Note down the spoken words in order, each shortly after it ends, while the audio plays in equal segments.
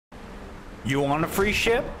You want a free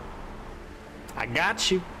ship? I got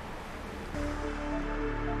you.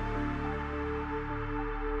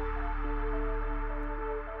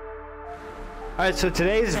 Alright, so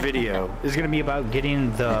today's video is going to be about getting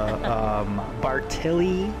the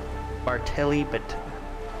Bartali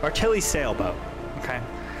Sailboat, okay?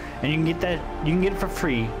 And you can get that, you can get it for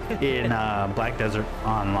free in Black Desert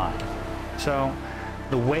Online. So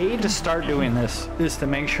the way to start doing this is to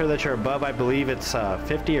make sure that you're above, I believe it's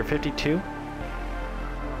 50 or 52.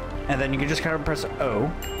 And then you can just kind of press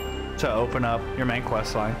O to open up your main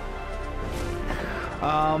quest line.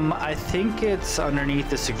 I think it's underneath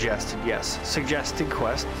the suggested, yes, suggested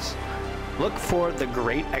quests. Look for the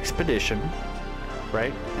Great Expedition,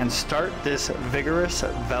 right? And start this Vigorous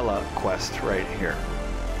Vela quest right here.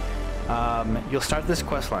 You'll start this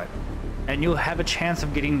quest line, and you'll have a chance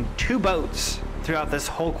of getting 2 boats throughout this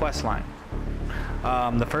whole quest line.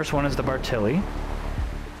 The first one is the Bartali,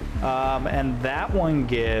 and that one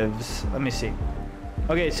gives, let me see.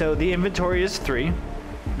 Okay, so the inventory is 3.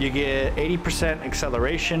 You get 80%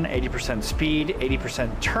 acceleration, 80% speed,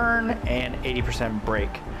 80% turn, and 80%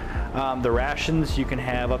 brake. The rations you can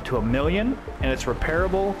have up to 1 million, and it's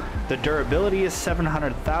repairable. The durability is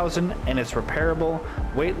 700,000, and it's repairable.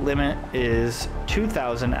 Weight limit is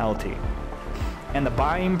 2,000 LT. And the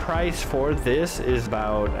buying price for this is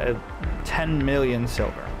about 10 million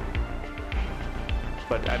silver.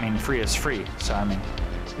 But I mean, free is free, so I mean,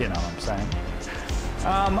 you know what I'm saying.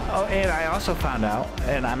 Oh, and I also found out,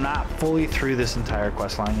 and I'm not fully through this entire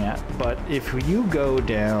quest line yet, but if you go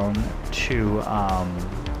down to,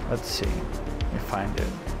 let's see, let me find it.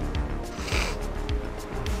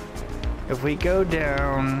 If we go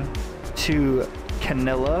down to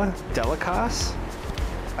Canilla Delicas,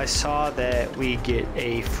 I saw that we get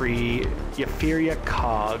a free Epheria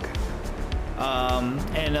cog,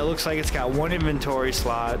 and it looks like it's got 1 inventory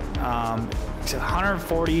slot. It's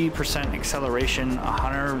 140% acceleration,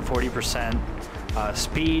 140%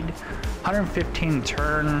 speed, 115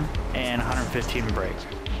 turn, and 115 brake.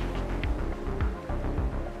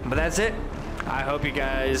 But that's it. I hope you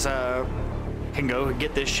guys can go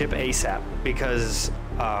get this ship ASAP, because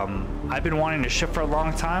I've been wanting to ship for a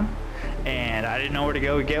long time, and I didn't know where to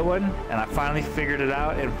go get one, and I finally figured it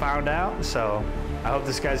out and found out. So I hope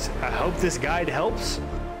this guide helps,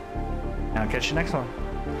 and I'll catch you next one.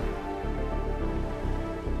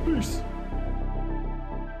 Peace.